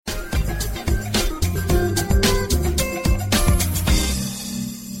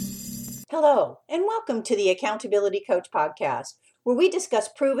Welcome to the Accountability Coach podcast, where we discuss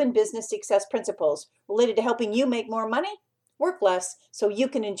proven business success principles related to helping you make more money, work less, so you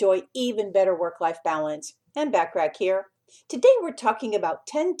can enjoy even better work-life balance. And Backrack here. Today we're talking about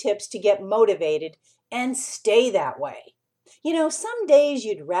 10 tips to get motivated and stay that way. You know, some days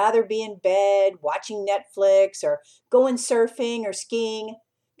you'd rather be in bed watching Netflix or going surfing or skiing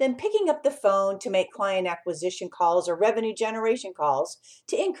than picking up the phone to make client acquisition calls or revenue generation calls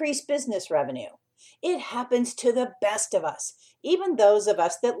to increase business revenue. It happens to the best of us, even those of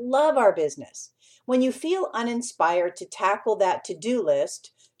us that love our business. When you feel uninspired to tackle that to-do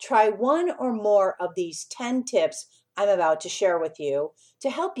list, try one or more of these 10 tips I'm about to share with you to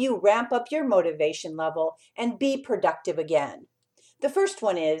help you ramp up your motivation level and be productive again. The first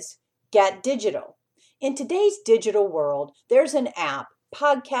one is get digital. In today's digital world, there's an app,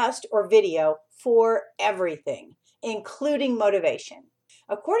 podcast, or video for everything, including motivation.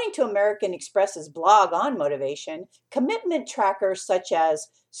 According to American Express's blog on motivation, commitment trackers such as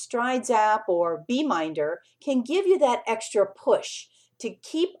Strides app or Beeminder can give you that extra push to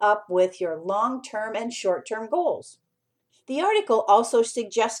keep up with your long-term and short-term goals. The article also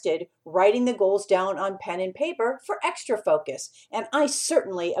suggested writing the goals down on pen and paper for extra focus, and I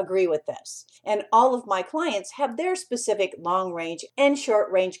certainly agree with this. And all of my clients have their specific long-range and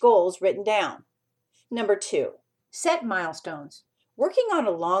short-range goals written down. Number 2, set milestones. Working on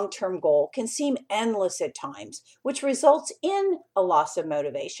a long-term goal can seem endless at times, which results in a loss of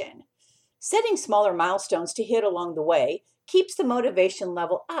motivation. Setting smaller milestones to hit along the way keeps the motivation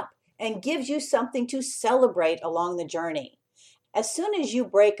level up and gives you something to celebrate along the journey. As soon as you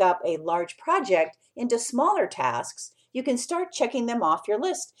break up a large project into smaller tasks, you can start checking them off your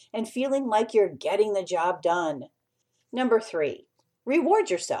list and feeling like you're getting the job done. Number 3,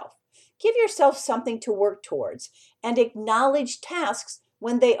 reward yourself. Give yourself something to work towards and acknowledge tasks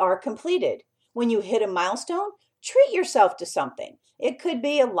when they are completed. When you hit a milestone, treat yourself to something. It could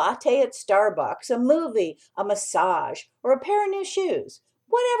be a latte at Starbucks, a movie, a massage, or a pair of new shoes.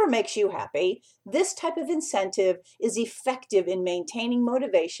 Whatever makes you happy, this type of incentive is effective in maintaining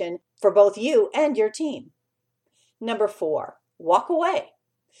motivation for both you and your team. Number 4, walk away.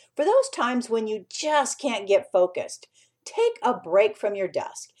 For those times when you just can't get focused, take a break from your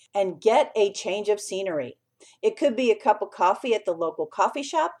desk and get a change of scenery. It could be a cup of coffee at the local coffee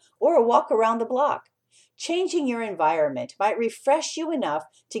shop or a walk around the block. Changing your environment might refresh you enough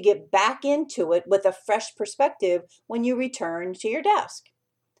to get back into it with a fresh perspective when you return to your desk.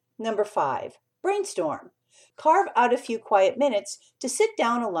 Number 5, brainstorm. Carve out a few quiet minutes to sit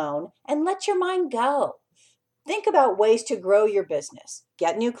down alone and let your mind go. Think about ways to grow your business,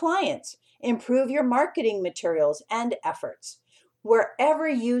 get new clients, improve your marketing materials and efforts. Wherever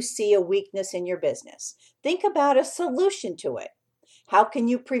you see a weakness in your business, think about a solution to it. How can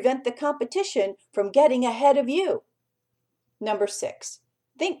you prevent the competition from getting ahead of you? Number 6,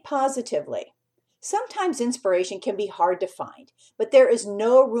 think positively. Sometimes inspiration can be hard to find, but there is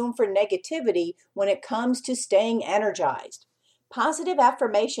no room for negativity when it comes to staying energized. Positive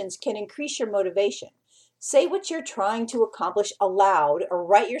affirmations can increase your motivation. Say what you're trying to accomplish aloud or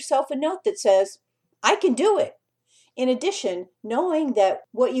write yourself a note that says, "I can do it." In addition, knowing that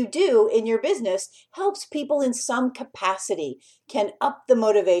what you do in your business helps people in some capacity can up the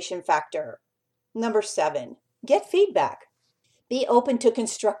motivation factor. Number 7, get feedback. Be open to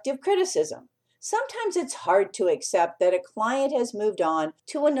constructive criticism. Sometimes it's hard to accept that a client has moved on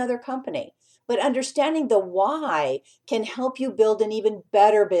to another company, but understanding the why can help you build an even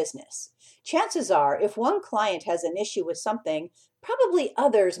better business. Chances are, if one client has an issue with something, probably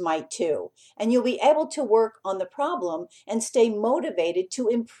others might too, and you'll be able to work on the problem and stay motivated to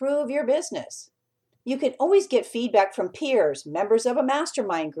improve your business. You can always get feedback from peers, members of a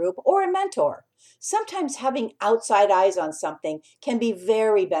mastermind group, or a mentor. Sometimes having outside eyes on something can be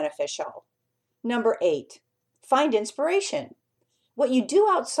very beneficial. Number 8, find inspiration. What you do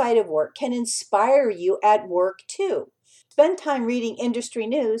outside of work can inspire you at work too. Spend time reading industry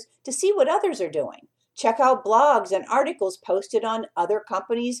news to see what others are doing. Check out blogs and articles posted on other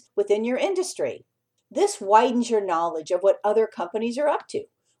companies within your industry. This widens your knowledge of what other companies are up to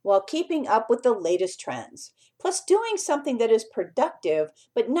while keeping up with the latest trends. Plus, doing something that is productive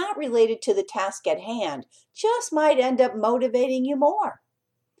but not related to the task at hand just might end up motivating you more.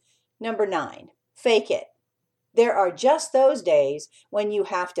 Number 9, fake it. There are just those days when you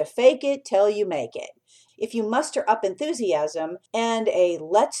have to fake it till you make it. If you muster up enthusiasm and a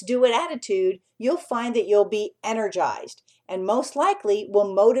let's do it attitude, you'll find that you'll be energized and most likely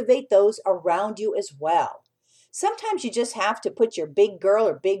will motivate those around you as well. Sometimes you just have to put your big girl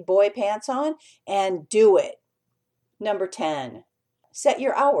or big boy pants on and do it. Number 10, set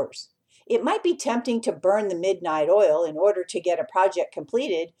your hours. It might be tempting to burn the midnight oil in order to get a project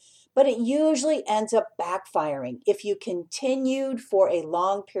completed, but it usually ends up backfiring if you continued for a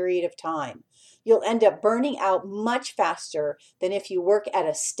long period of time. You'll end up burning out much faster than if you work at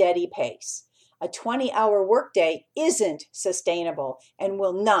a steady pace. A 20-hour workday isn't sustainable and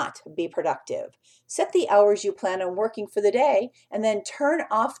will not be productive. Set the hours you plan on working for the day and then turn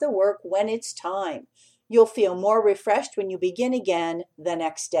off the work when it's time. You'll feel more refreshed when you begin again the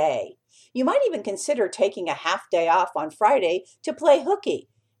next day. You might even consider taking a half day off on Friday to play hooky.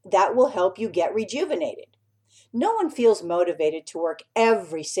 That will help you get rejuvenated. No one feels motivated to work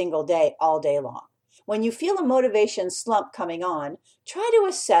every single day all day long. When you feel a motivation slump coming on, try to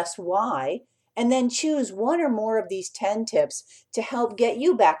assess why and then choose one or more of these 10 tips to help get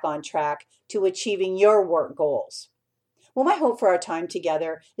you back on track to achieving your work goals. Well, my hope for our time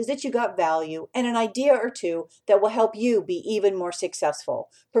together is that you got value and an idea or two that will help you be even more successful,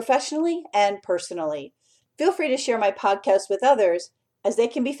 professionally and personally. Feel free to share my podcast with others, as they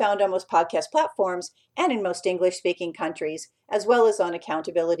can be found on most podcast platforms and in most English-speaking countries, as well as on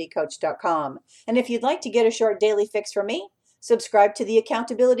accountabilitycoach.com. And if you'd like to get a short daily fix from me, subscribe to the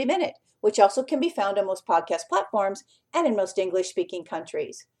Accountability Minute, which also can be found on most podcast platforms and in most English-speaking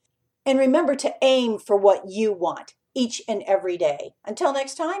countries. And remember to aim for what you want each and every day. Until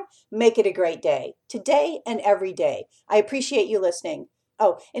next time, make it a great day, today and every day. I appreciate you listening.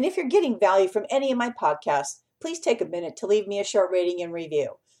 Oh, and if you're getting value from any of my podcasts, please take a minute to leave me a short rating and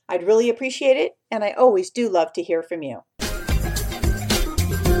review. I'd really appreciate it, and I always do love to hear from you.